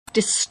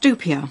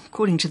Dystopia,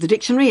 according to the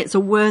dictionary, it's a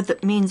word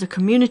that means a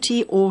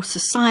community or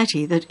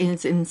society that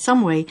is in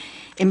some way,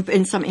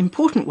 in some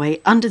important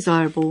way,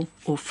 undesirable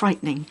or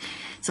frightening.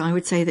 So I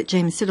would say that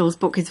James Siddall's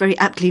book is very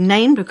aptly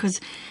named because,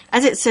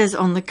 as it says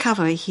on the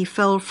cover, he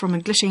fell from a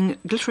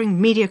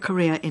glittering media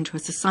career into a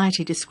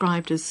society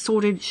described as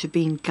sordid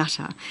shebeen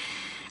gutter,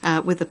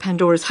 with the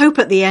Pandora's Hope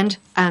at the end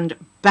and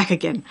back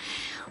again.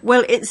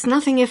 Well, it's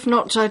nothing if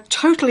not a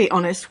totally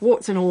honest,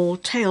 warts and all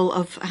tale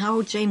of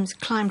how James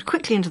climbed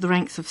quickly into the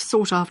ranks of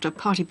sought-after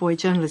party boy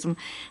journalism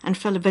and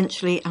fell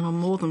eventually, and on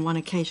more than one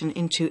occasion,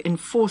 into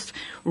enforced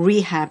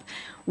rehab.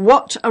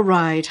 What a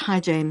ride. Hi,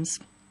 James.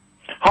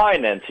 Hi,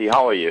 Nancy.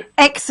 How are you?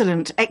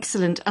 Excellent,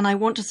 excellent. And I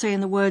want to say,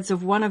 in the words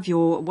of one of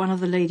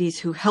the ladies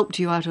who helped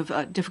you out of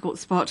a difficult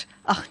spot,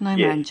 no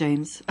yes. Man,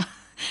 James.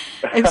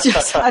 It was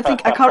just, I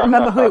can't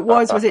remember who it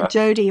was. Was it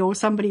Jodie or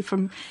somebody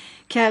from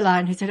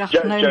Caroline who said,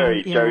 no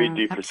man. Yeah, Joey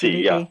Duplessis,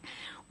 yeah.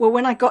 Well,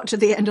 when I got to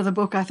the end of the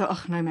book, I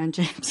thought, no man,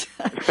 James.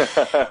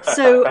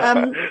 So,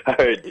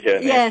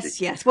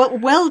 yes.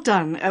 Well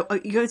done.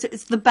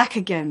 It's the back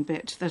again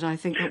bit that I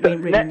think that we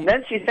really need.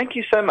 Nancy, thank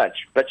you so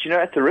much. But,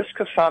 at the risk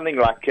of sounding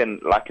like an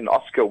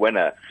Oscar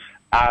winner,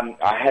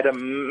 I had a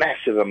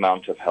massive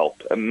amount of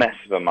help.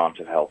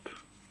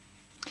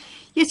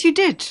 Yes, you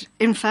did,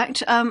 in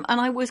fact, and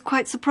I was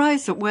quite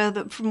surprised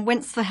at from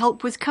whence the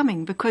help was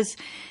coming, because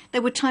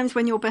there were times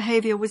when your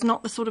behaviour was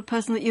not the sort of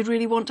person that you'd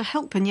really want to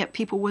help, and yet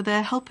people were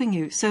there helping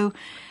you. So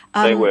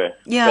they were,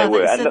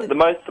 and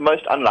the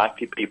most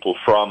unlikely people,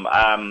 from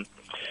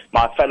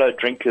my fellow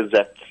drinkers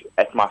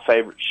at my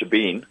favourite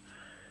shebeen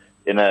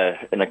in a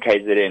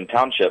KZN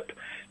township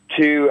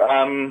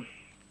to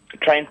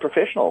trained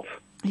professionals.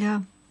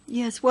 Yeah.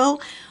 Yes. Well,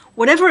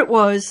 whatever it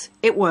was,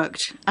 it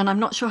worked. And I'm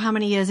not sure how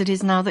many years it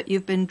is now that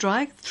you've been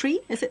dry. 3,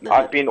 is it?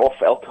 I've been off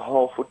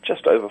alcohol for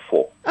just over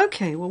 4.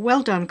 Okay,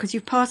 well done, because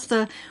you've passed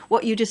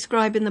what you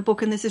describe in the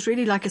book, and this is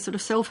really like a sort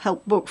of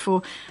self-help book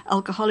for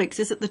alcoholics.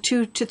 Is it the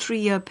 2 to 3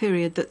 year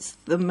period that's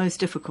the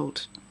most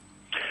difficult?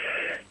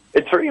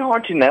 It's very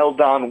hard to nail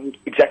down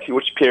exactly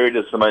which period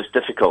is the most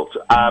difficult.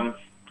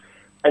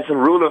 As a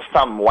rule of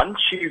thumb, once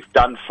you've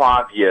done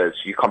 5 years,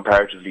 you're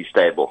comparatively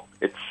stable.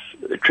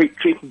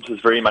 Treatment is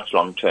very much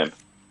long-term.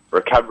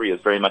 Recovery is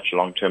very much a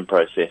long-term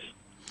process.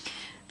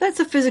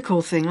 That's a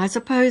physical thing. I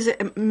suppose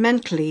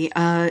mentally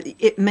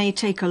it may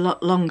take a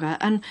lot longer.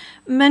 And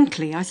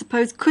mentally, I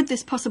suppose, could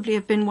this possibly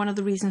have been one of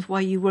the reasons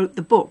why you wrote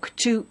the book,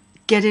 to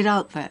get it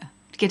out there,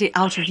 to get it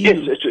out of you?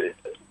 Yes,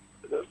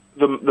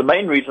 the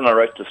main reason I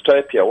wrote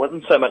Dystopia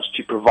wasn't so much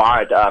to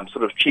provide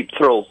sort of cheap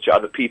thrills to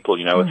other people,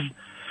 with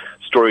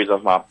stories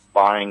of my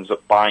buyings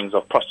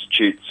of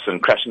prostitutes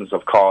and crashings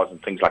of cars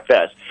and things like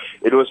that.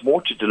 It was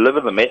more to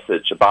deliver the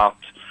message about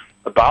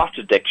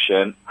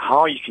addiction,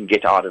 how you can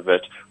get out of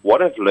it,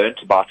 what I've learned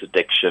about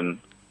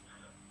addiction.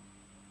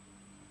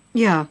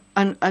 Yeah,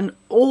 and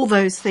all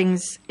those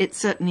things, it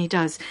certainly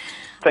does.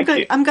 Thank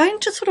you. I'm going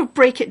to sort of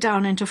break it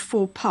down into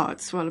 4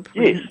 parts,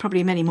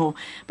 probably many more.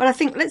 But I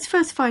think let's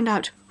first find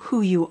out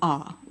who you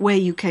are, where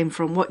you came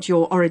from, what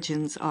your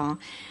origins are.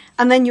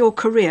 And then your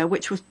career,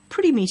 which was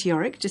pretty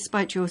meteoric,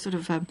 despite your sort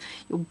of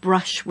your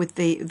brush with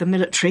the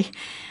military,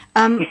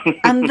 and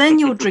then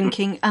your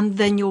drinking, and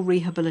then your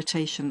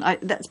rehabilitation.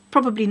 That's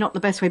probably not the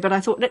best way, but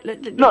I thought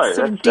let's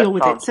sort of deal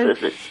with it.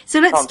 So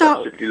let's start.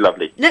 Absolutely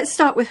lovely. Let's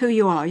start with who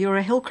you are. You're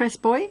a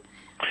Hillcrest boy.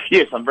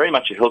 Yes, I'm very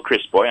much a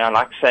Hillcrest boy. I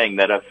like saying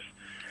that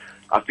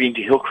I've been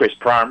to Hillcrest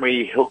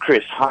Primary,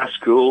 Hillcrest High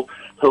School,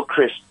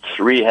 Hillcrest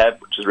Rehab,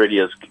 which is really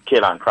a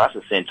Caroline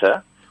Crisis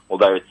Centre,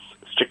 although it's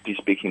strictly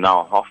speaking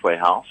now a halfway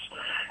house.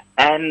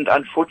 And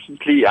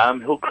unfortunately,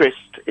 Hillcrest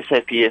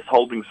SAPS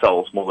holding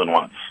cells more than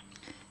once.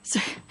 So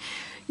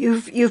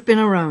you've been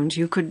around.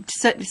 You could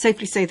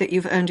safely say that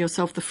you've earned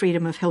yourself the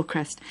freedom of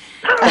Hillcrest.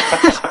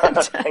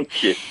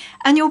 Thank you.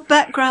 And your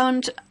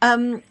background,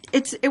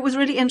 it was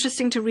really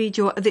interesting to read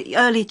the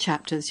early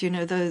chapters.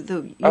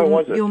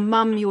 Your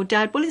mum, your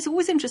dad. Well, it's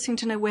always interesting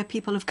to know where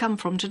people have come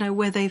from, to know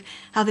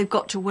how they've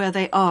got to where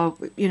they are.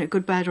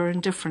 Good, bad, or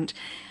indifferent.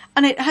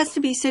 And it has to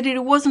be said,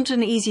 it wasn't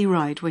an easy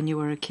ride when you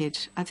were a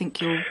kid. I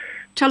think you'll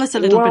tell us a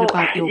little bit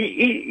about your...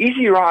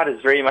 Easy ride is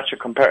very much a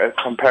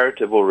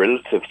comparative or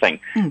relative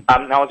thing. I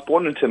was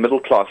born into a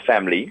middle-class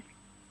family.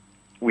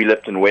 We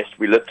lived in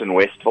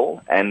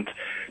Westville, and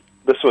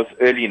this was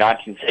early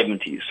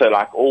 1970s. So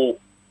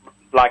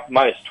like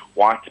most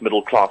white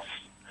middle-class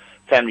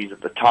families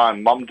at the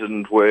time, mom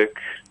didn't work,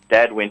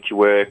 dad went to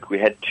work, we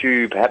had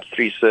 2, perhaps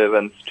 3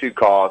 servants, 2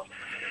 cars.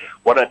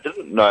 What I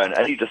didn't know, and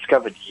only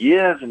discovered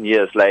years and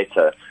years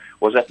later,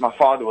 was that my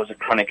father was a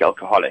chronic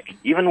alcoholic.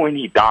 Even when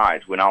he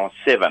died, when I was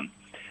 7,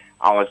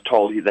 I was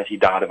told that he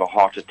died of a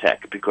heart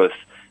attack, because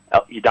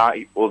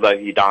although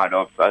he died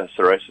of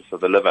cirrhosis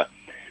of the liver,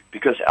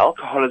 because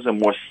alcoholism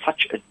was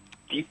such a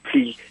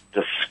deeply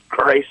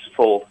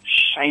disgraceful,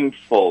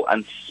 shameful,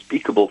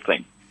 unspeakable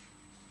thing.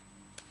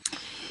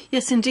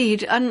 Yes,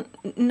 indeed. And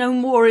no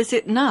more is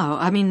it now.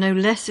 I mean, no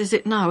less is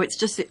it now. It's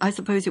just, I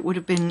suppose it would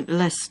have been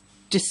less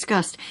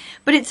discussed.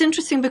 But it's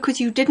interesting because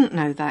you didn't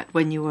know that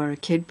when you were a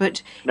kid.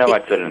 But no, I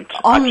didn't.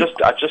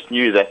 I just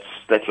knew that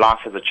life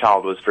as a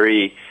child was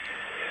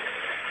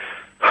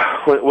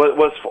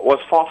was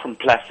far from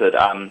placid.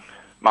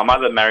 My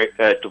mother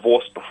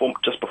divorced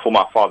just before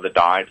my father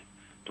died.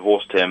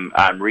 Divorced him,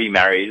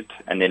 remarried,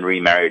 and then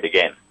remarried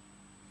again.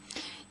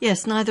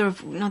 Yes, neither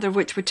of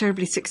which were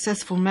terribly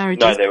successful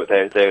marriages. No,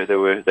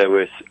 they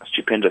were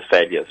stupendous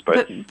failures.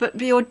 But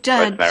your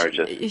dad, both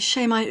marriages.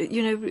 Shame,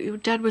 your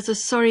dad was a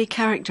sorry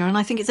character, and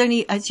I think it's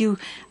only as you,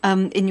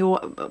 in your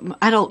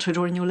adulthood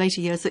or in your later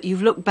years, that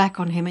you've looked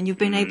back on him and you've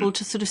been able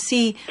to sort of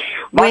see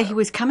where he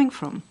was coming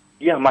from.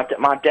 Yeah, my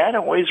dad, I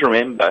always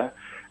remember,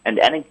 and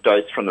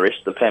anecdotes from the rest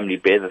of the family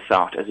bear this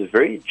out, as a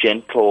very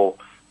gentle,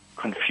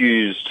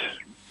 confused,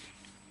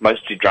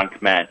 mostly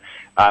drunk man.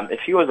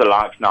 If he was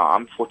alive now,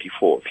 I'm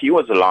 44. If he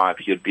was alive,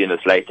 he would be in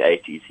his late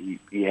 80s.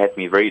 He had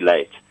me very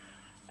late.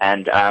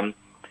 And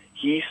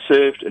he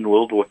served in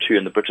World War II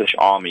in the British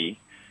Army,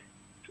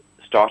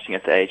 starting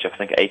at the age of, I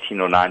think,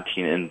 18 or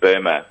 19 in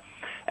Burma.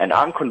 And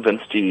I'm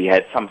convinced he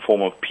had some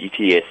form of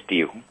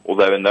PTSD,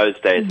 although in those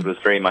days it was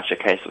very much a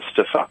case of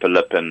stiff upper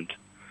lip and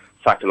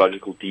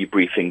psychological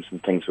debriefings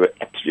and things were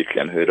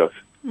absolutely unheard of.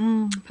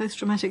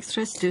 Post-traumatic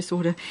stress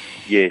disorder.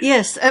 Yes.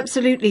 Yes,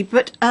 absolutely.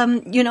 But,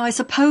 I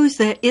suppose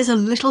there is a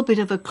little bit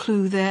of a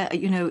clue there.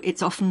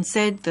 It's often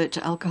said that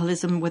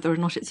alcoholism, whether or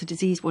not it's a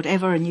disease,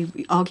 whatever, and you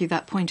argue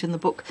that point in the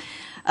book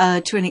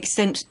to an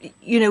extent,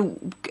 do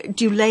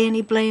you lay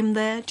any blame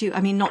there?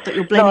 Not that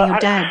you're blaming your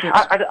dad.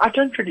 But I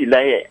don't really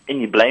lay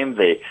any blame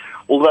there.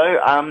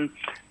 Although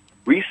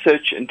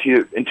research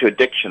into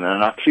addiction,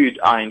 and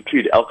I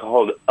include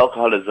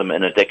alcoholism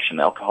in addiction.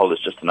 Alcohol is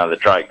just another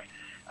drug.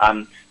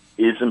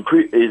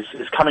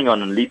 Is coming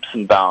on in leaps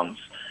and bounds,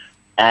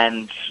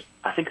 and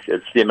I think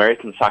it's the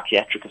American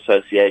Psychiatric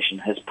Association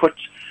has put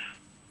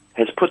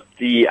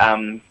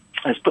the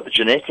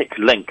genetic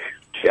link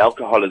to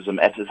alcoholism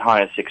at as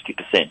high as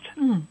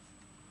 60%.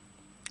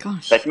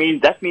 Gosh, that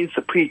means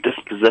the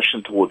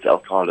predisposition towards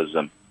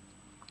alcoholism.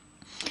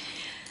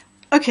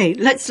 Okay,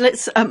 let's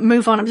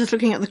move on. I'm just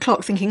looking at the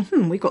clock thinking,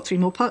 we've got 3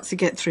 more parts to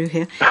get through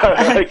here.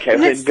 Okay.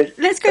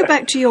 Let's go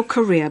back to your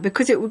career,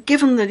 because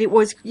given that it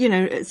was,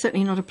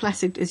 certainly not a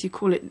placid, as you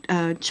call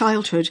it,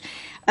 childhood,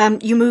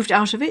 you moved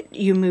out of it,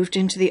 you moved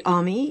into the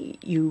army,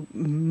 you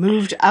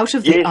moved out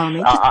of the army.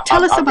 Just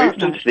tell us about that. I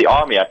moved into the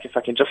army. If I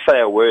can just say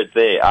a word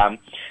there.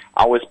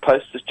 I was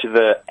posted to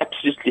the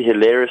absolutely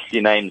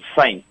hilariously named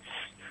Saints,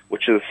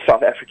 which is a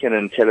South African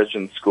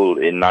intelligence school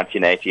in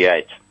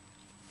 1988.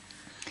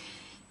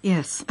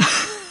 Yes.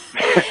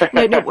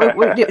 No,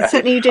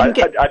 certainly you didn't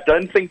get. I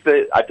don't think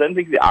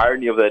the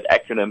irony of that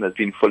acronym has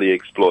been fully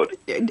explored.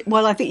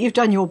 Well, I think you've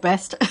done your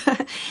best,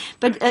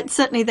 but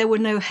certainly there were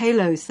no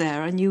halos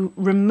there, and you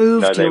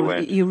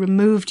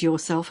removed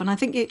yourself. And I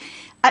think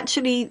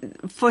actually,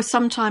 for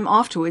some time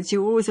afterwards,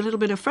 you were always a little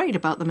bit afraid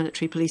about the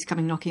military police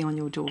coming knocking on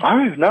your door.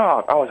 Oh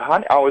no,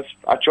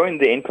 I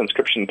joined the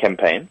conscription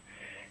campaign.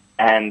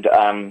 And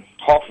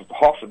half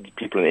of the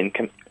people in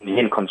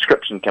the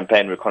conscription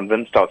campaign were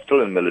convinced I was still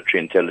in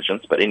military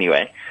intelligence. But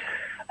anyway,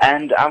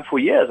 and for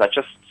years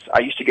I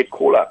used to get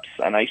call-ups,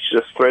 and I used to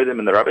just throw them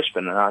in the rubbish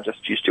bin, and I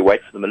just used to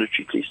wait for the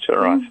military police to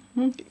arrive.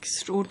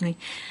 Extraordinary.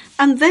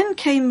 And then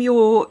came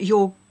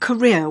your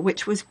career,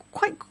 which was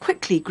quite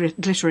quickly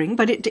glittering,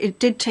 but it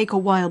did take a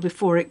while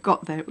before it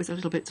got there. It was a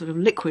little bit sort of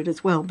liquid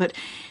as well. But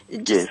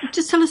just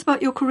tell us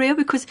about your career,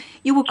 because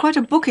you were quite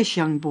a bookish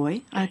young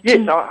boy.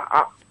 Yes,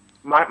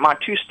 My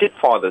 2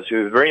 stepfathers,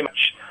 who were very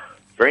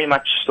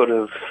much sort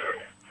of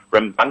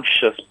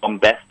rambunctious,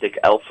 bombastic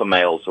alpha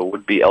males or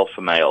would-be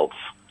alpha males,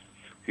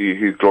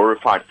 who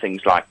glorified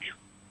things like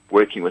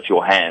working with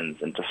your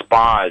hands and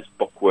despised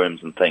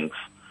bookworms and things,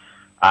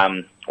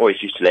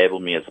 always used to label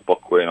me as a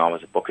bookworm. I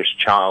was a bookish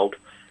child.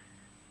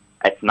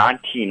 At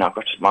 19, I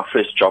got my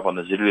first job on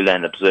the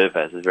Zululand Observer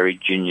as a very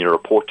junior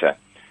reporter,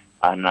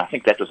 and I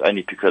think that was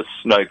only because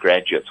no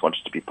graduates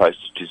wanted to be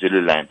posted to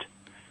Zululand.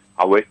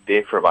 I worked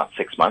there for about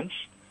 6 months.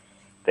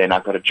 Then I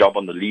got a job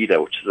on the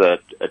Leader, which is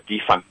a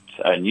defunct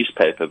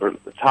newspaper. But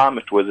at the time,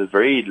 it was a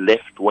very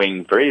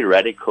left-wing, very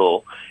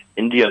radical,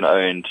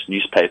 Indian-owned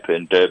newspaper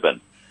in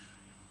Durban.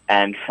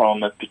 And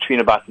from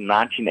between about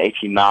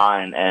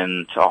 1989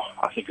 and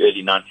I think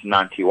early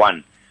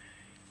 1991,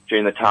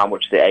 during the time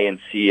which the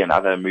ANC and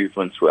other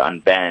movements were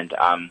unbanned,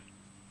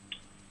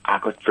 I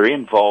got very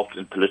involved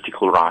in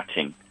political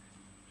writing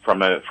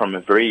from a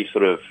very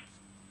sort of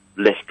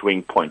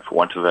left-wing point, for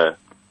want of a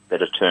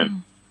better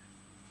term.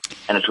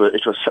 And it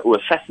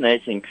was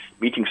fascinating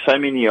meeting so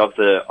many of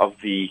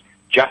the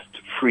just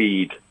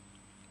freed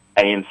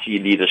ANC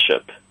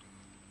leadership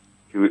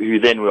who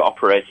then were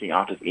operating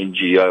out of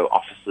NGO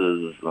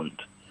offices and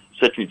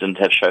certainly didn't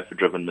have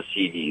chauffeur-driven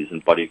Mercedes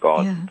and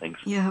bodyguards and things.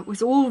 Yeah, it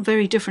was all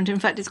very different. In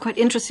fact, it's quite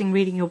interesting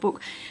reading your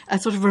book,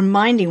 sort of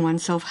reminding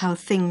oneself how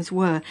things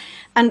were.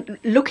 And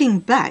looking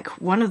back,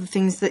 one of the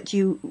things that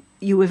you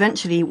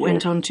eventually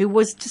went on to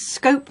was to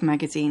Scope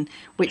magazine,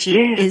 which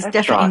is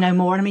definitely no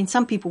more. And I mean,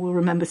 some people will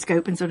remember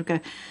Scope and sort of go,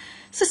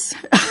 is this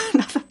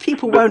another piece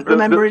people won't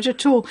remember it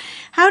at all.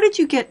 How did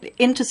you get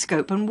into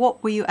Scope, and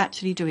what were you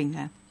actually doing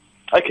there?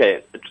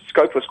 Okay,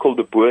 Scope was called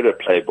the Boerder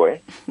Playboy.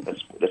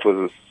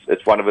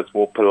 It's one of its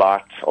more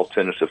polite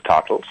alternative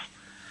titles.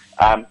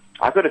 I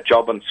got a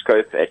job on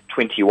Scope at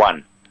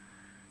 21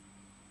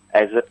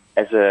 as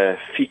a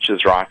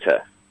features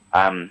writer.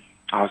 I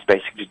was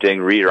basically doing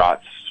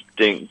rewrites,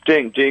 doing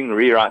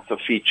rewrites of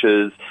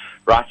features,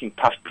 writing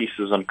puff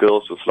pieces on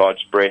girls with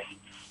large breasts.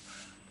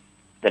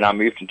 Then I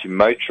moved into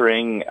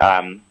motoring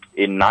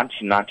in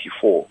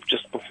 1994,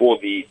 just before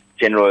the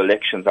general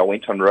elections. I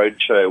went on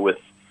roadshow with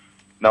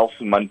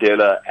Nelson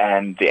Mandela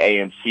and the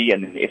ANC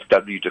and then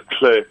F.W. de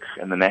Klerk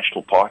and the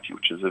National Party,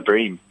 which is a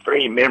very,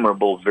 very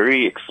memorable,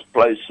 very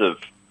explosive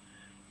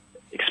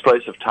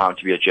time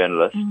to be a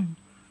journalist.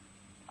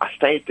 I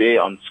stayed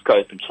there on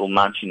Scope until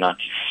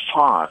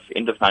 1995,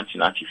 end of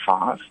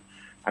 1995.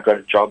 I got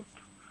a job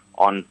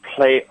on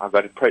I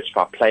got approached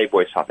by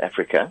Playboy South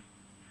Africa,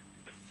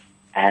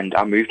 and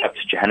I moved up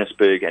to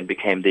Johannesburg and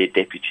became their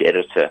deputy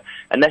editor.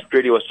 And that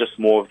really was just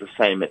more of the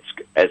same as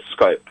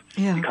Scope.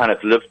 Yeah. You kind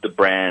of lived the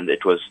brand.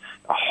 It was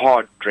a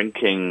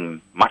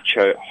hard-drinking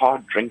macho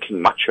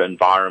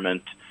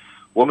environment.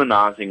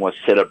 Womanizing was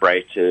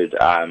celebrated.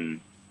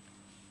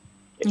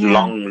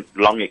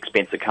 Long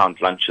expense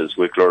account lunches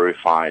were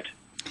glorified.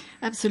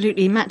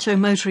 Absolutely. Macho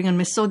motoring and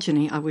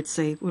misogyny, I would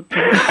say.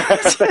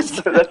 That's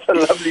a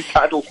lovely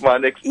title for my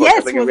next book.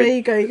 Yes, well, there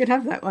you go. You can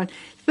have that one.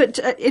 But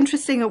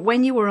interesting,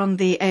 when you were on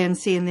the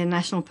ANC and the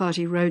National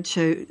Party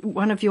roadshow,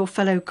 one of your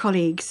fellow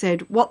colleagues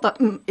said, "What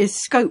is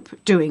Scope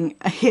doing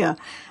here?"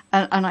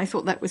 And I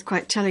thought that was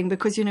quite telling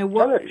because, you know,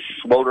 what...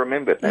 Well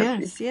remembered.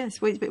 Yes.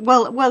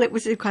 Well, it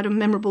was a kind of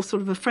memorable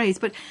sort of a phrase.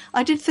 But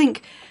I did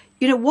think,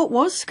 you know, what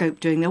was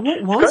Scope doing there?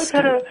 What was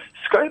Scope?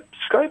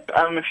 Scope,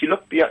 if you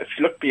look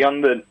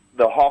beyond the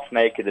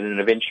half-naked and then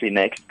eventually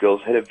naked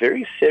girls, had a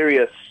very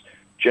serious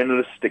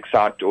journalistic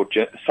side,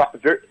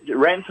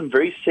 ran some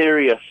very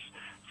serious,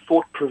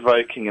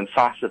 thought-provoking,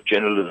 incisive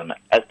journalism,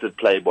 as did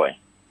Playboy.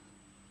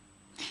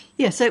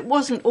 Yeah, so it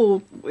wasn't all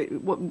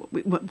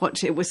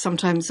what it was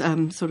sometimes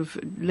sort of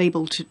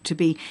labelled to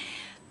be.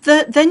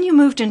 Then you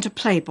moved into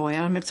Playboy.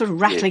 I'm sort of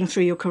rattling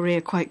through your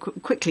career quite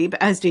quickly, but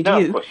as did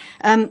you.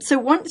 So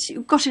once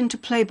you got into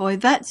Playboy,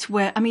 that's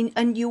where, I mean,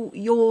 and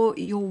your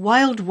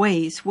wild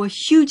ways were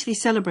hugely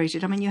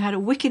celebrated. I mean, you had a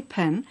wicked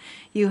pen.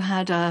 You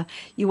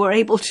were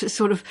able to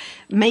sort of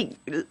make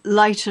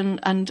light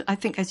and I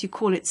think, as you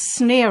call it,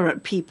 sneer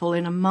at people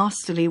in a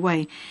masterly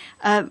way.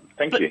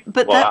 Thank you.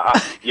 But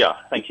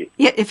thank you.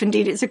 Yeah, if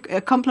indeed it's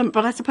a compliment,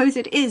 but I suppose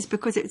it is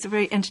because it's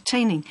very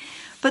entertaining.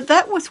 But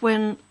that was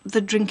when the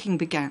drinking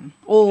began,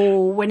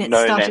 or when it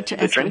started to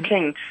escalate. The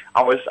drinking,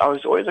 I was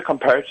always a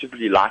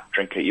comparatively light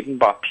drinker, even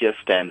by peer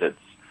standards,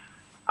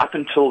 up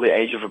until the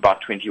age of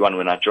about 21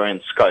 when I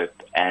joined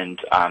Scope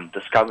and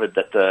discovered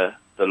that the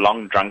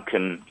long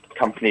drunken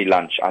company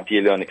lunch,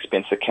 ideally on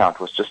expense account,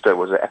 was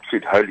an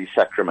absolute holy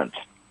sacrament.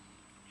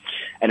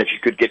 And if you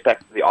could get back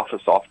to the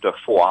office after a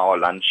 4-hour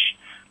lunch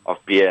of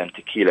beer and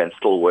tequila and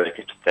still work,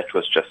 that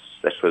was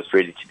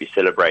really to be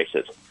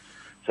celebrated.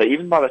 So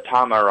even by the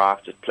time I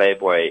arrived at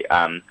Playboy,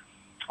 I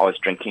was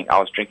drinking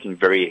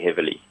very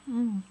heavily.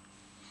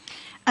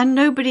 And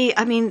nobody,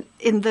 I mean,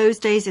 in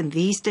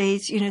these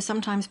days, you know,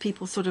 sometimes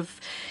people sort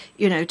of,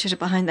 you know, titter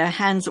behind their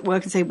hands at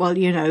work and say, well,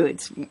 you know,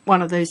 it's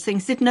one of those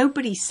things. Did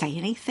nobody say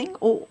anything?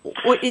 Or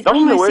it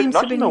almost seems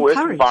to have been encouraged? Not in the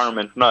work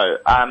environment, no.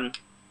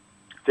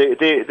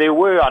 There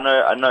were,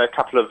 I know a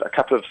couple of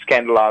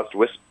scandalized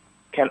whispers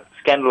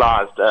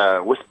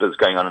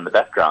going on in the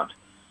background.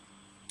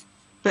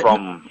 But,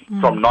 from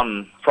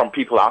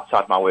people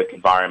outside my work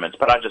environment,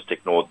 but I just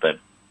ignored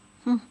them.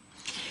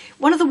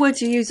 One of the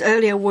words you used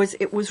earlier was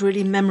it was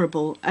really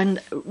memorable.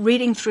 And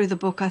reading through the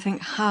book, I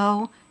think,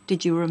 how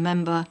did you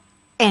remember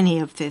any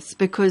of this?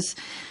 Because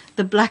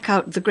the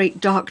blackout, the great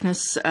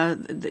darkness,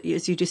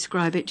 as you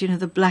describe it, you know,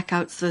 the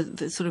blackouts,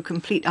 the sort of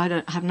complete,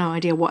 I have no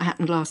idea what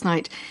happened last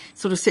night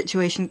sort of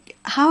situation.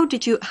 How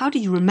did you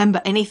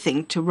remember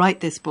anything to write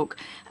this book?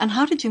 And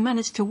how did you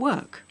manage to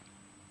work?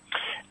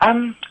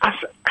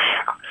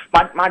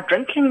 My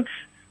drinking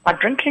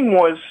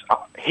was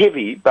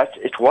heavy, but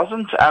it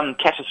wasn't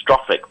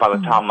catastrophic by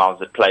the time I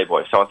was at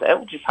Playboy. So I was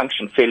able to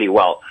function fairly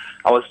well.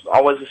 I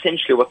was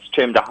essentially what's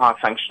termed a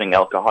high-functioning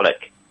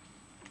alcoholic.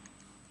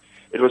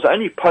 It was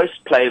only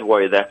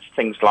post-Playboy that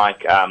things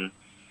like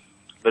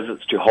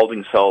visits to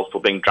holding cells for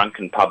being drunk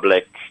in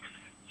public,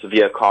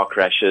 severe car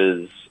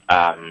crashes,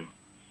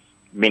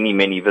 many,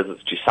 many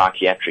visits to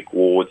psychiatric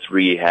wards,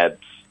 rehabs,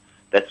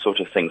 that sort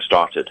of thing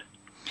started.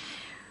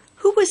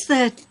 Who was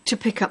there to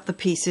pick up the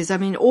pieces? I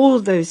mean, all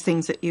of those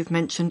things that you've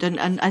mentioned,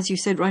 and as you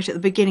said right at the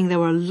beginning, there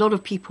were a lot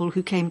of people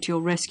who came to your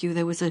rescue.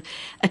 There was a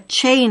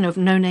chain of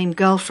no-name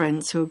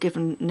girlfriends who were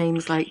given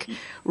names like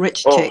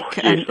Rich Chick.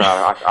 Yes,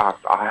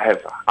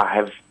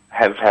 I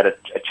have had a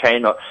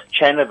chain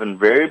of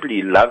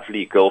invariably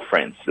lovely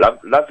girlfriends,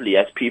 lovely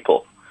as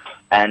people,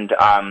 and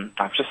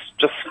I've just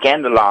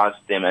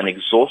scandalized them and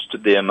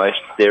exhausted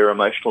their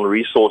emotional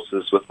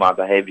resources with my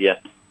behavior.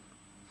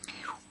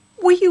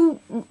 Were you?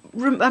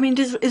 I mean,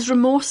 is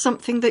remorse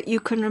something that you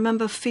can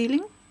remember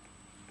feeling?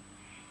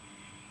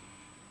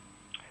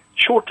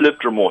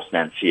 Short-lived remorse,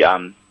 Nancy.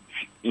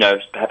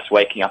 Perhaps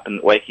waking up in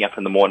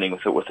the morning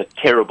with a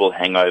terrible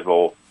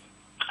hangover,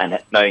 and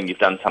knowing you've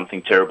done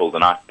something terrible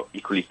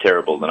equally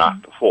terrible the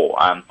night before.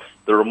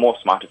 The remorse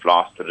might have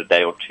lasted a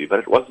day or two, but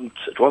it wasn't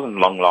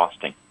long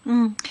lasting.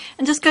 And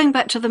just going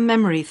back to the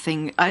memory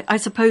thing, I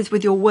suppose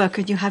with your work,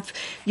 and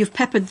you've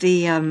peppered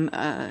the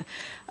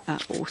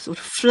or sort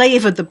of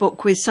flavoured the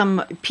book with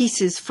some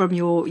pieces from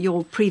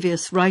your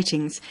previous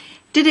writings.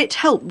 Did it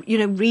help,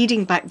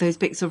 reading back those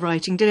bits of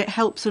writing, did it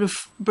help sort of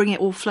bring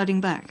it all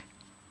flooding back?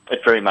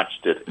 It very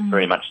much did. It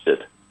very much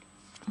did.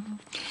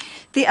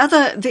 The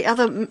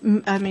other,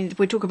 I mean,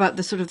 we talk about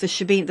the sort of the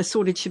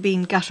sordid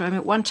Shebeen gutter. I mean,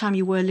 at one time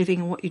you were living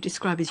in what you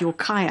describe as your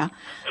kaya.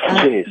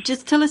 Yes.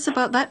 Just tell us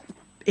about that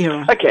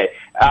era. Okay.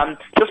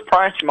 Just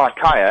prior to my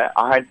kaya,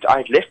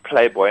 I'd left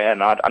Playboy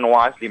and I'd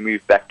unwisely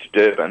moved back to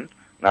Durban.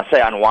 And I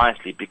say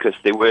unwisely because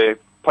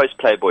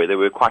post-Playboy, there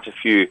were quite a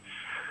few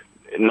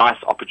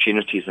nice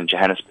opportunities in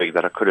Johannesburg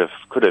that I could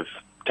have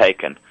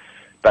taken.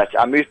 But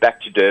I moved back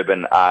to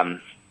Durban.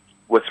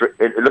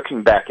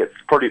 Looking back, it's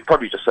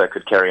probably just so I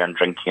could carry on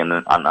drinking in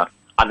an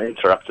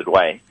uninterrupted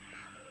way.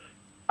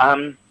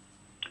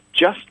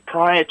 Just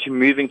prior to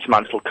moving to my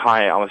little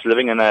kaya, I was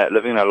living in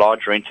a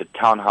large rented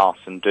townhouse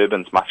in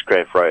Durban's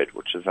Musgrave Road,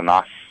 which is a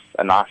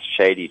nice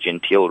shady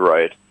genteel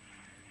road.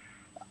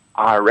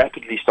 I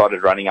rapidly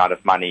started running out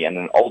of money, and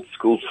an old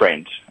school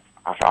friend,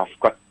 I've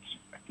got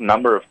a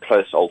number of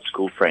close old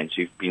school friends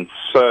who've been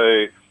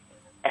so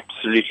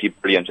absolutely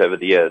brilliant over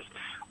the years,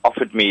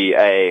 offered me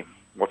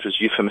what was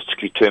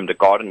euphemistically termed a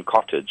garden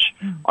cottage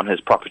on his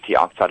property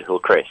outside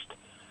Hillcrest.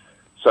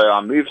 So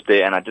I moved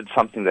there and I did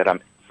something that I'm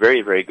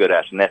very, very good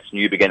at, and that's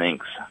new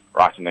beginnings.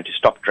 Right, I'm going to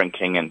stop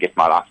drinking and get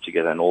my life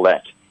together and all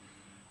that.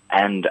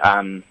 And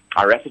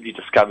I rapidly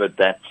discovered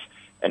that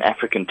an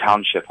African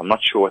township, I'm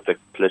not sure what the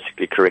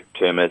politically correct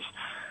term is,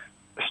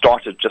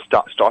 started just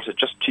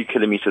 2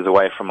 kilometers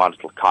away from my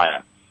little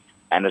kaya,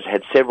 and it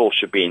had several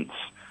shebeens.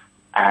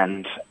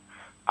 And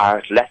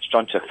I latched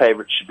onto a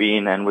favourite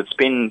shebeen and would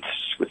spend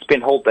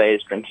whole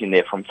days drinking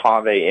there from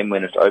 5 a.m.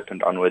 when it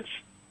opened onwards.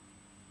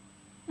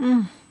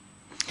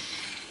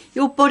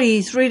 Your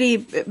body's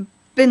really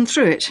been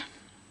through it.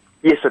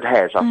 Yes, it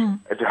has.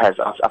 It has.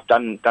 I've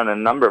done a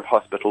number of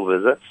hospital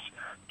visits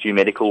to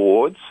medical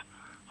wards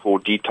for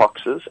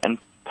detoxes, and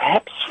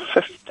perhaps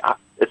 50,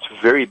 it's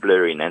very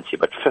blurry, Nancy,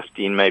 but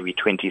 15, maybe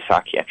 20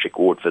 psychiatric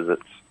ward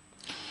visits.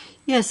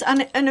 Yes,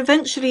 and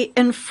eventually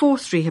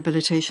enforced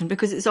rehabilitation,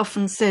 because it's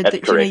often said That's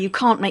that correct. you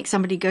can't make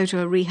somebody go to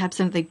a rehab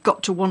centre; they've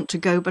got to want to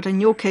go. But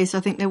in your case, I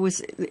think there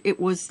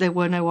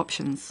were no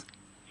options.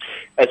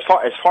 As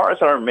far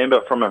as I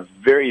remember, from a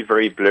very,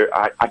 very blur,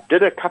 I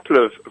did a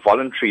couple of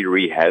voluntary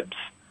rehabs.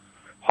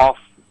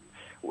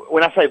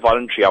 When I say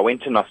voluntary, I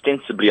went in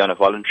ostensibly on a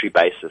voluntary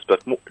basis,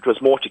 but it was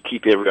more to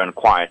keep everyone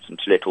quiet and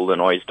to let all the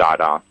noise die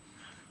down.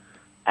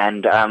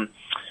 And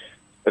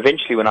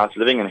eventually, when I was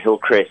living in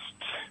Hillcrest,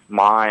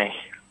 I'd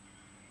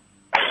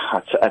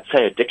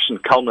say addiction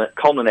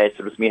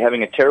culminated with me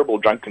having a terrible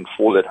drunken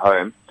fall at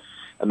home,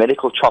 a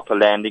medical chopper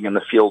landing in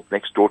the field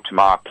next door to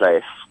my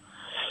place,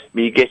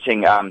 me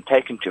getting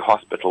taken to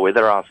hospital,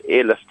 whether I was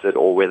airlifted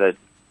or whether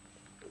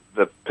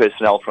the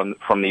personnel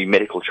from the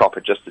medical chopper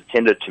just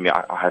attended to me,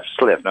 I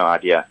still have no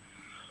idea.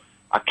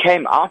 I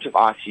came out of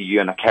ICU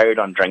and I carried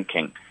on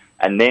drinking.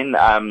 And then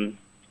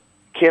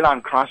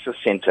Careline Crisis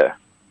Centre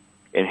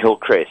in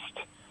Hillcrest,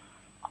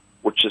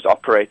 which is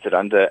operated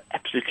under an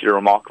absolutely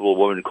remarkable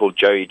woman called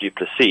Joey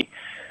Duplessis,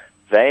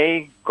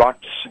 they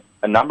got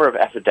a number of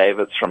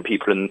affidavits from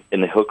people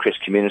in the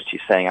Hillcrest community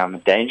saying I'm a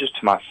danger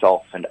to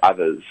myself and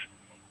others,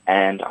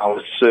 and I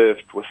was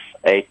served with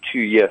a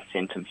 2-year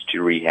sentence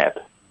to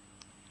rehab.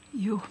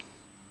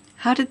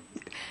 How did,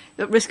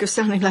 at risk of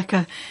sounding like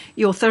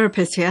your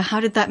therapist here, how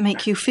did that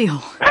make you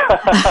feel?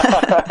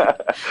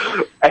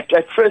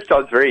 At first I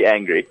was very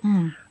angry,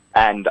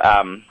 and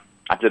I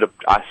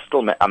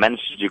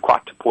managed to do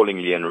quite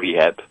appallingly in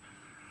rehab.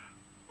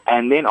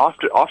 And then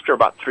after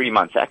about 3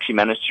 months, I actually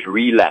managed to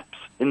relapse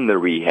in the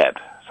rehab,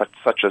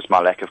 such as my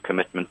lack of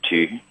commitment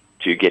to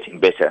getting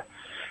better.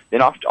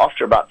 Then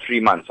after about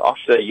 3 months,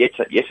 after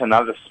yet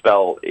another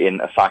spell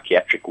in a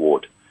psychiatric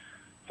ward,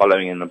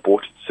 following an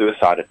aborted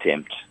suicide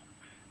attempt,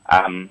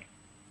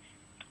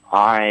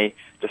 I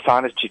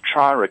decided to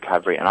try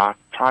recovery, and I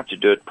tried to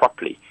do it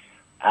properly.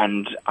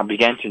 And I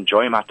began to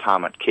enjoy my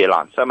time at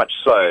Careline, so much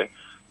so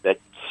that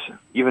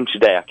even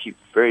today I keep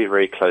very,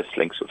 very close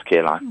links with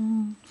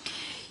Careline.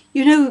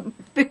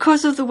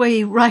 Because of the way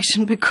you write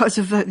and because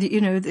of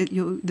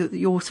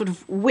your sort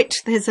of wit,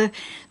 there's a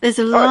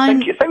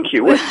line. Oh, thank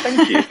you,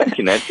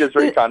 Nancy. It's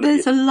very kind of you.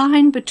 There's a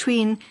line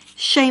between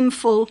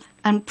shameful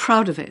and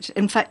proud of it.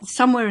 In fact,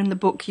 somewhere in the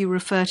book you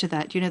refer to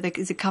that.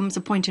 There comes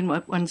a point in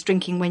one's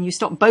drinking when you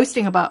stop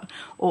boasting about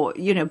or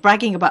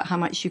bragging about how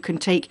much you can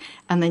take,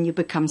 and then you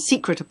become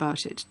secret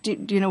about it. Do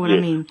you know what I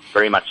mean?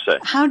 Very much so.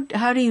 How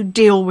do you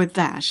deal with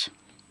that?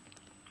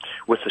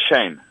 With the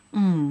shame.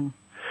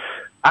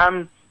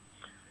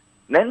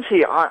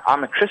 Nancy,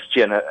 I'm a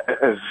Christian,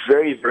 a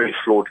very, very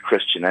flawed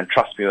Christian, and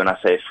trust me when I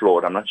say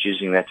flawed. I'm not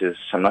using that as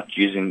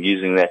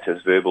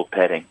verbal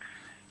padding.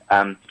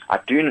 I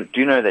do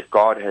know that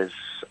God has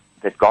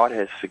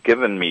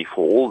forgiven me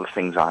for all the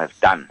things I have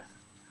done.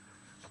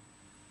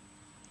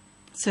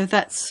 So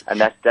that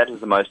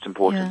is the most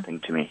important thing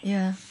to me.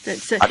 Yeah,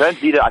 I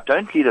don't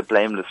lead a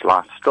blameless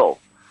life still,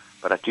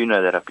 but I do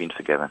know that I've been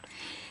forgiven.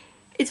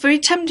 It's very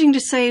tempting to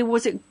say,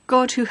 was it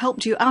God who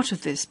helped you out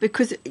of this?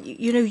 Because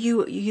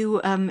you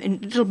in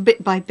little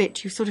bit by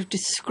bit, you sort of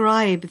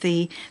describe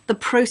the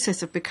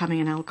process of becoming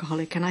an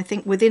alcoholic, and I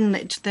think within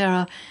it there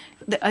are,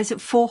 is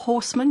it 4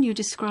 horsemen you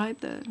describe?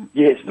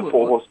 Yes, the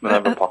 4 horsemen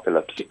of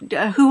apocalypse.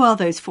 Who are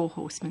those 4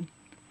 horsemen?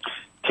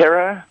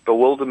 Terror,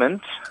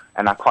 bewilderment,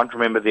 and I can't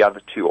remember the other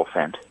 2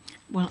 offhand.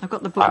 Well, I've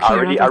got the book here.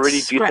 I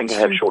really do think I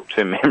have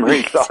short-term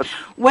memory.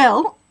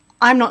 Well,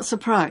 I'm not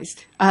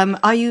surprised.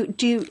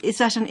 Is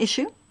that an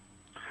issue?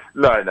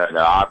 No.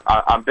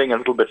 I'm being a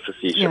little bit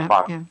facetious.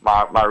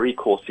 My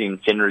recall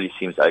generally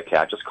seems okay.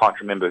 I just can't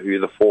remember who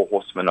the 4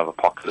 horsemen of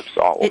apocalypse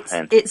are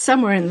offhand. It's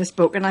somewhere in this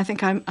book, and I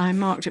think I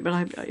marked it,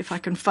 but if I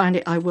can find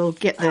it, I will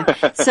get there.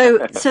 So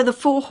the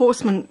 4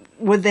 horsemen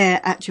were there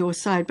at your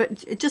side,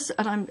 but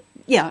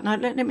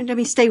let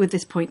me stay with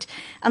this point.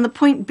 And the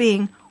point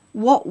being,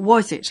 what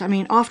was it? I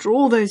mean, after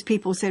all those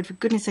people said, for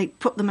goodness sake,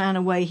 put the man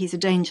away, he's a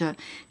danger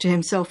to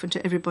himself and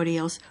to everybody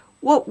else.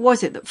 What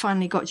was it that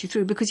finally got you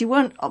through? Because you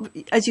weren't,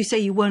 as you say,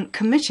 you weren't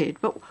committed,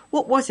 but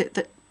what was it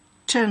that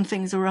turned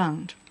things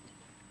around?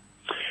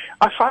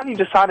 I finally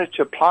decided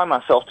to apply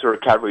myself to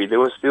recovery. There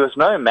was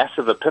no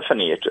massive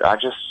epiphany. I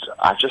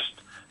just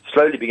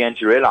slowly began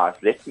to realize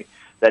that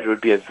it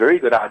would be a very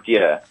good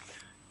idea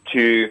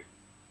to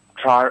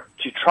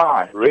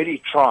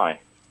really try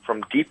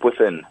from deep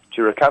within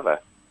to recover.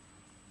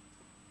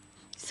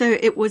 So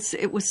there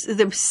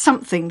was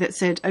something that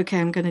said, okay,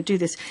 I'm going to do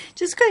this.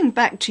 Just going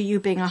back to you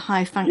being a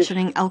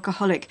high-functioning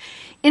alcoholic,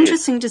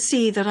 interesting to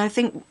see that I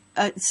think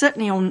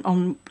certainly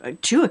on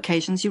 2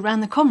 occasions you ran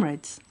the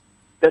Comrades.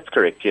 That's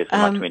correct, yes, in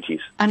my 20s.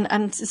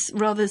 And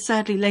rather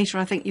sadly later,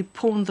 I think you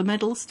pawned the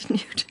medals,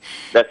 didn't you?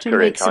 That's to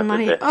correct. Make some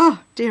money. Oh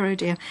dear.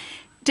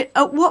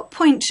 At what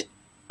point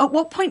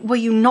were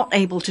you not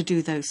able to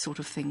do those sort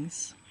of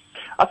things?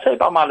 I'd say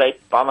by my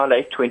late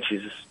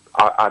 20s,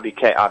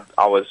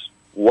 I was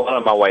well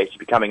on my way to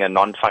becoming a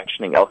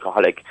non-functioning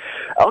alcoholic.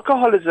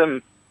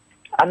 Alcoholism,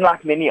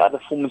 unlike many other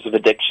forms of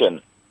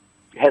addiction,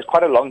 has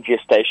quite a long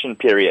gestation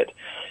period.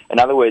 In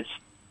other words,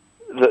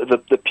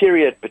 the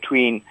period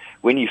between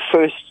when you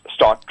first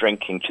start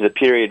drinking to the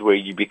period where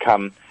you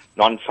become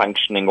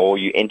non-functioning or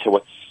you enter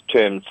what's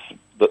termed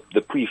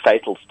the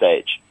pre-fatal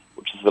stage,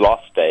 which is the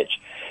last stage,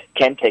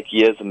 can take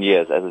years and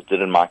years, as it did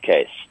in my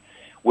case.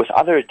 With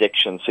other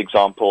addictions, for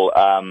example,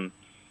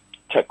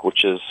 TIC,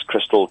 which is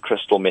crystal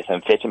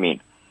methamphetamine,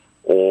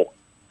 or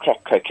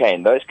crack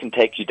cocaine, those can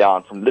take you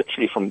down from the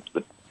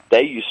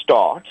day you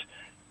start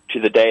to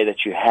the day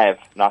that you have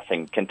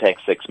nothing, can take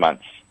 6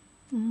 months.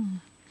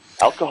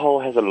 Alcohol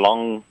has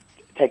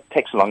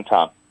takes a long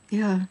time.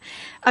 Yeah.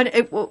 And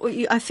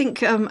I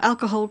think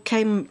alcohol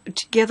came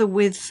together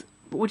with,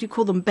 what do you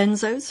call them,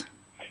 benzos?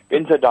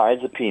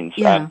 Benzodiazepines.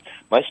 Yeah.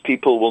 Most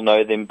people will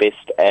know them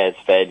best as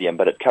Valium,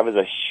 but it covers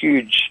a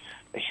huge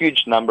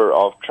number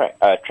of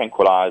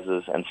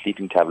tranquilizers and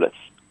sleeping tablets.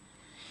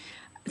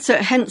 So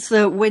hence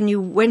when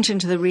you went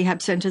into the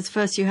rehab centres,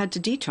 first you had to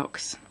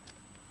detox.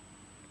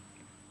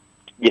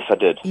 Yes, I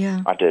did.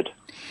 Yeah. I did.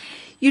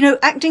 You know,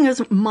 acting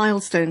as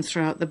milestones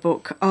throughout the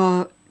book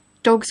are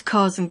dogs,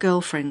 cars and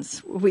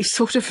girlfriends. We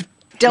sort of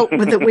dealt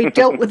with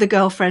the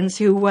girlfriends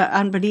who were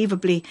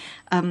unbelievably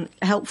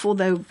helpful,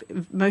 though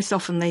most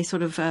often they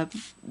sort of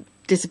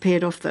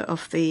disappeared off the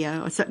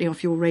certainly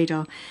off your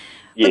radar.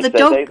 Yes, they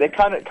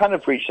kind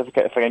of reached, if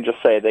I can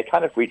just say, they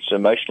kind of reached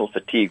emotional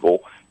fatigue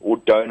or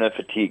donor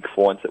fatigue,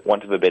 for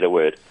want of a better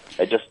word.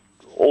 They just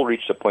all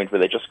reached a point where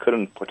they just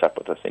couldn't put up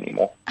with us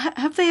anymore.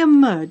 Have they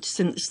emerged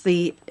since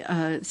the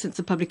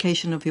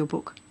publication of your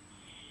book?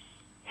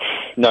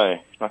 No,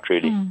 not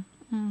really.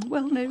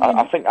 Well, no.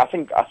 I think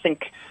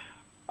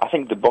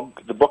the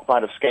book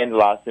might have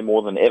scandalized them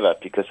more than ever,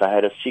 because I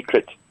had a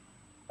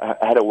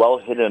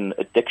well-hidden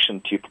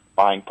addiction to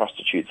buying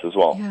prostitutes as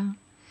well. Yeah.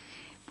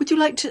 Would you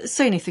like to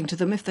say anything to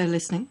them if they're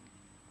listening?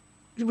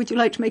 Would you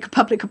like to make a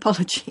public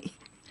apology?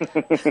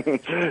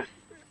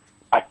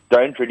 I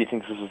don't really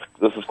think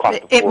this is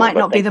quite the It might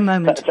not be the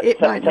moment.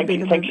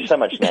 Thank you so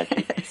much,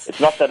 Nancy. Yes. It's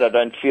not that I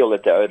don't feel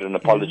that they owed an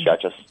apology. I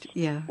just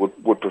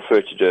would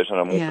prefer to do it on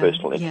a more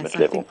personal, intimate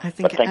level. I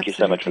think but thank you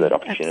so much for that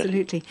opportunity.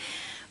 Absolutely.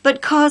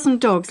 But cars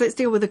and dogs, let's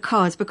deal with the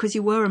cars, because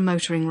you were a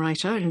motoring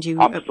writer. I'm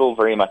still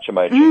very much a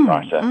motoring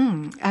writer.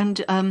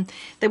 And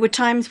there were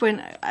times when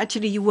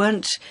actually you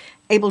weren't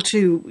able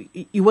to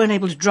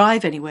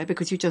drive anywhere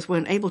because you just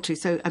weren't able to.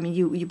 So, I mean,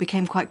 you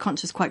became quite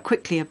conscious quite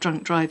quickly of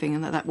drunk driving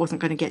and that wasn't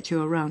going to get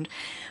you around.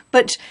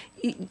 But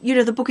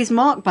the book is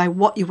marked by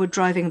what you were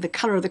driving, the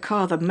colour of the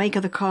car, the make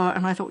of the car,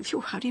 and I thought,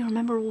 how do you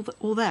remember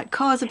all that?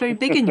 Cars are very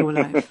big in your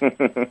life.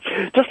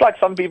 Just like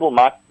some people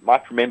might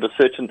remember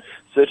certain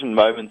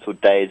moments or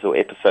days or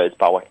episodes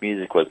by what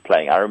music was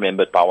playing. I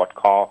remembered by what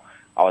car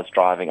I was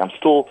driving. I'm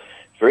still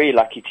very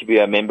lucky to be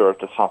a member of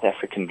the South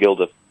African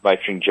Guild of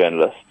Motoring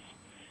Journalists,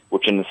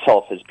 which in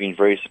itself has been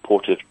very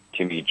supportive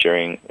to me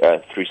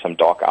through some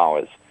dark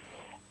hours.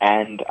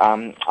 And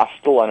I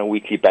still, on a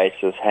weekly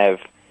basis, have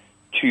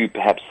 2,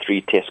 perhaps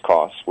 3 test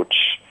cars, which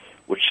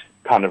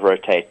kind of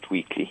rotate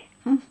weekly.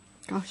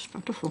 Gosh,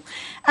 wonderful.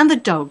 And the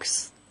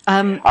dogs.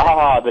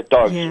 The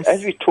dogs. Yes.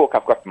 As we talk,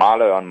 I've got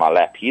Milo on my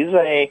lap. He's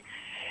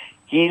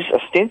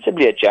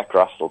ostensibly a Jack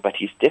Russell, but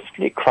he's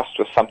definitely crossed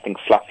with something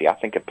fluffy. I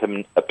think a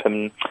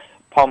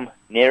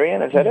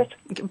Pomeranian, is that it?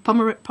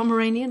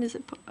 Pomeranian, is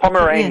it?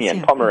 Pomeranian, Yes,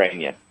 yeah.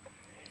 Pomeranian.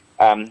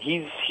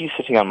 He's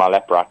sitting on my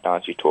lap right now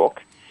as we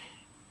talk.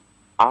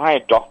 I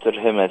adopted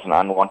him as an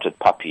unwanted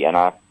puppy, and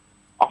I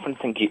often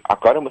think I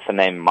got him with the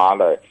name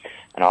Milo,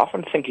 and I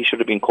often think he should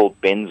have been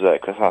called Benzo,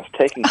 because I was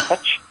taking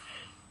such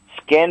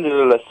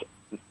scandalous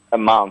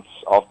amounts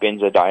of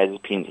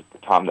benzodiazepines at the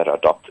time that I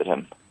adopted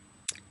him.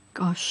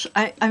 Gosh,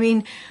 I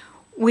mean,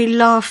 we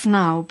laugh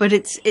now, but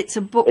it's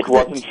a book. It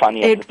wasn't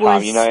funny at the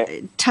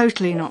time,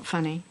 Totally not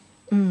funny.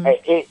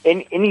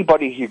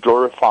 Anybody who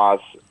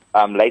glorifies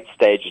late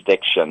stage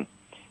addiction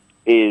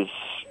is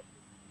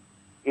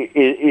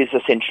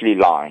essentially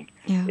lying.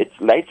 Yeah. It's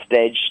late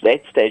stage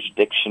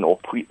addiction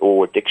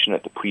or addiction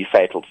at the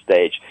pre-fatal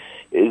stage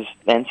is,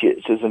 Nancy,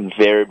 it is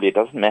invariably, it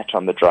doesn't matter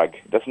on the drug.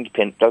 It doesn't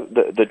depend.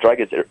 The drug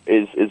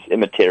is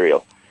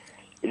immaterial.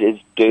 It is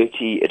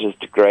dirty. It is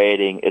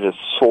degrading. It is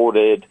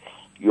sordid.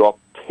 You are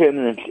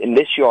permanently,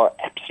 unless you are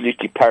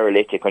absolutely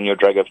paralytic on your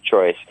drug of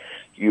choice,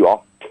 you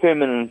are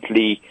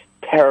permanently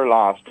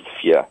paralyzed with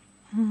fear.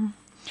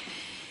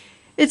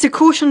 It's a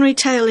cautionary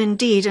tale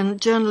indeed,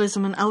 and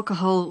journalism and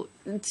alcohol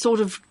sort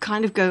of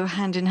kind of go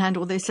hand in hand,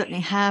 or they certainly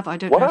have. I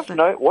don't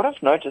know. What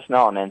I've noticed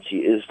now, Nancy,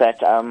 is that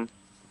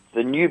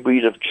the new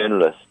breed of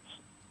journalists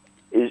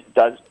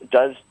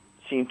does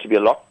seem to be a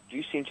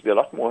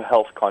lot more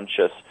health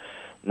conscious,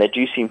 and they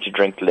do seem to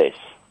drink less.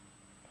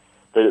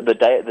 The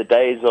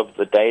days of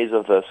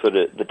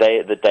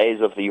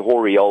the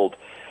hoary old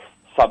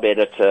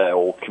sub-editor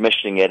or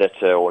commissioning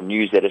editor or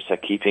news editor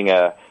keeping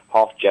a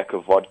half jack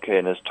of vodka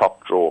in his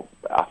top drawer,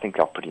 I think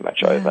are pretty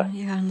much over.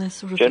 Yeah, and they're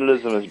sort of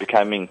journalism is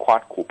becoming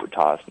quite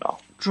corporatized now.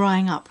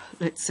 Drying up,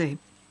 let's say.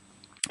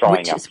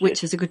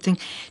 Which is a good thing.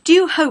 Do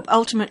you hope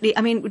ultimately,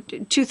 I mean,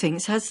 2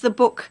 things. Has the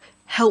book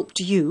helped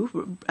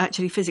you,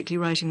 actually physically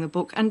writing the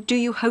book, and do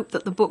you hope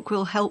that the book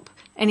will help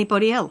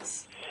anybody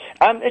else?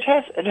 It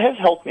has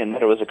helped me in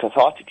that it was a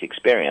cathartic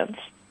experience,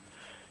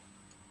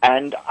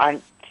 and I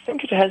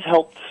think it has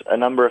helped a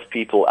number of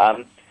people.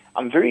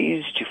 I'm very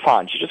easy to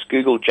find. You just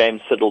Google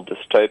James Siddle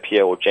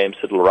Dystopia or James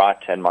Siddle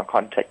Writer, and my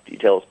contact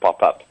details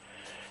pop up.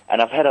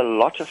 And I've had a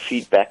lot of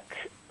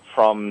feedback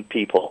from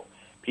people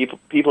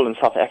in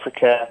South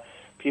Africa,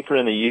 people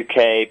in the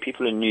UK,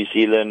 people in New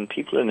Zealand,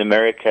 people in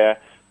America.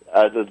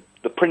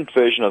 The print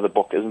version of the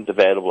book isn't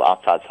available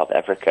outside South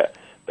Africa,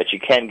 but you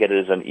can get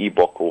it as an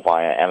ebook or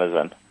via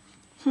Amazon.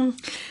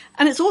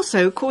 And it's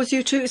also caused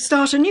you to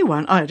start a new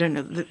one. I don't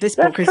know that this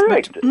That's book is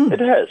correct. It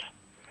has.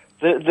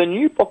 The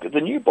new book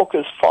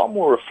is far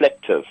more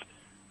reflective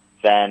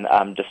than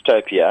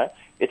Dystopia.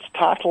 Its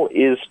title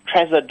is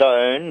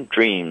Trazodone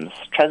Dreams.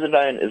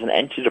 Trazodone is an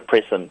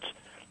antidepressant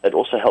that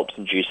also helps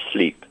induce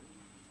sleep.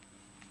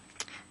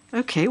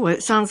 Okay, well,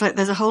 it sounds like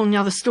there's a whole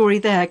other story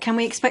there. Can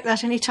we expect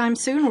that anytime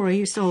soon, or are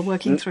you still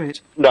working through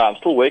it? No, I'm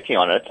still working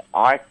on it.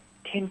 I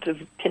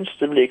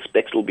tentatively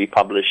expect it will be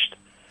published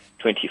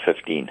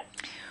 2015.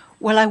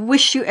 Well, I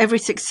wish you every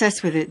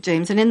success with it,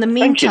 James. And in the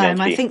meantime,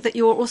 I think that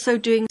you're also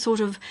doing sort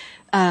of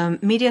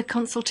media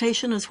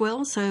consultation as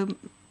well. So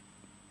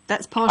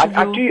that's part of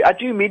your... I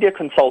do media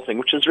consulting,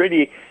 which is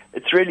really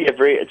a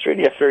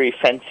very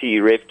fancy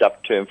revved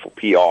up term for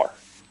PR.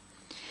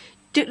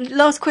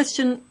 Last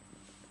question: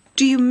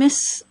 do you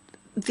miss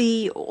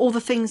all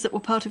the things that were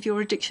part of your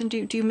addiction?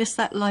 Do you miss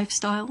that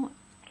lifestyle?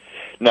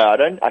 No,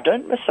 I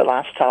don't miss the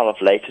lifestyle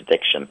of late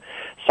addiction.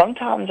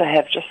 Sometimes I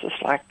have just this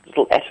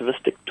little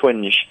atavistic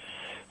twinge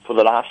for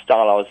the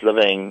lifestyle I was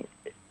living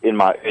in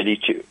my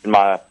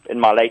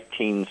late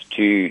teens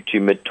to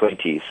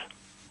mid-20s.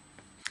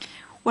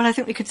 Well, I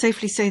think we could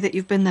safely say that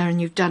you've been there and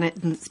you've done it,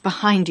 and it's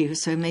behind you.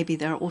 So maybe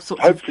there are all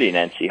sorts hopefully, of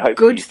Nancy,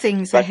 good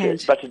things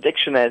ahead. But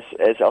addiction, as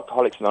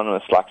Alcoholics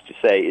Anonymous likes to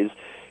say, is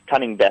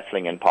cunning,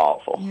 baffling, and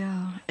powerful.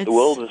 Yeah, the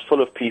world is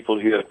full of people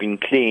who have been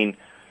clean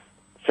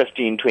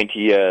 15, 20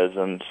 years,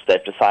 and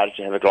they've decided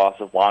to have a glass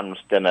of wine with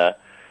dinner,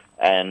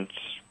 and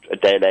a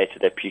day later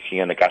they're puking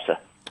in the gutter.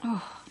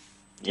 Oh,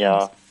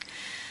 yeah.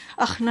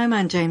 Oh, no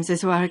man, James,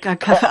 is where I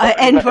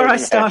end where I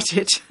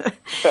started.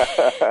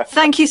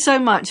 Thank you so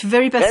much.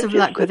 Very best of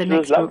luck with the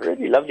next book. It was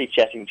really lovely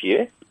chatting to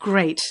you.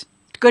 Great.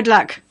 Good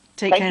luck.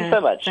 Take care. Thank you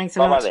so much. Thanks a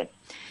Bye-bye lot. then.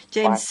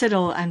 James Bye.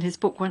 Siddle and his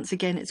book, once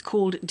again, it's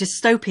called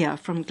Dystopia,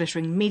 From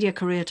Glittering Media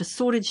Career to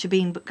Sordid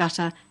Shebeen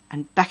Gutter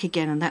and Back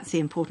Again, and that's the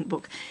important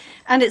book.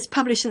 And it's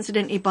published,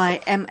 incidentally,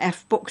 by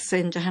MF Books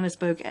in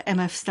Johannesburg,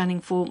 MF standing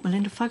for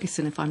Melinda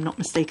Ferguson, if I'm not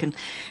mistaken.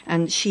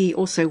 And she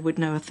also would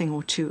know a thing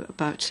or two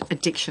about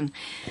addiction.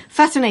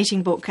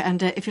 Fascinating book,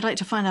 and if you'd like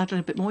to find out a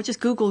little bit more, just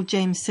Google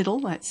James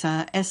Siddle, that's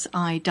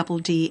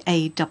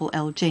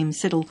Siddall, James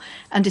Siddle,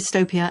 and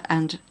Dystopia,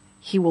 and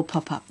he will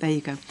pop up. There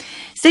you go.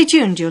 Stay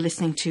tuned, you're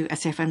listening to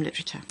SAFM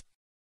Literature.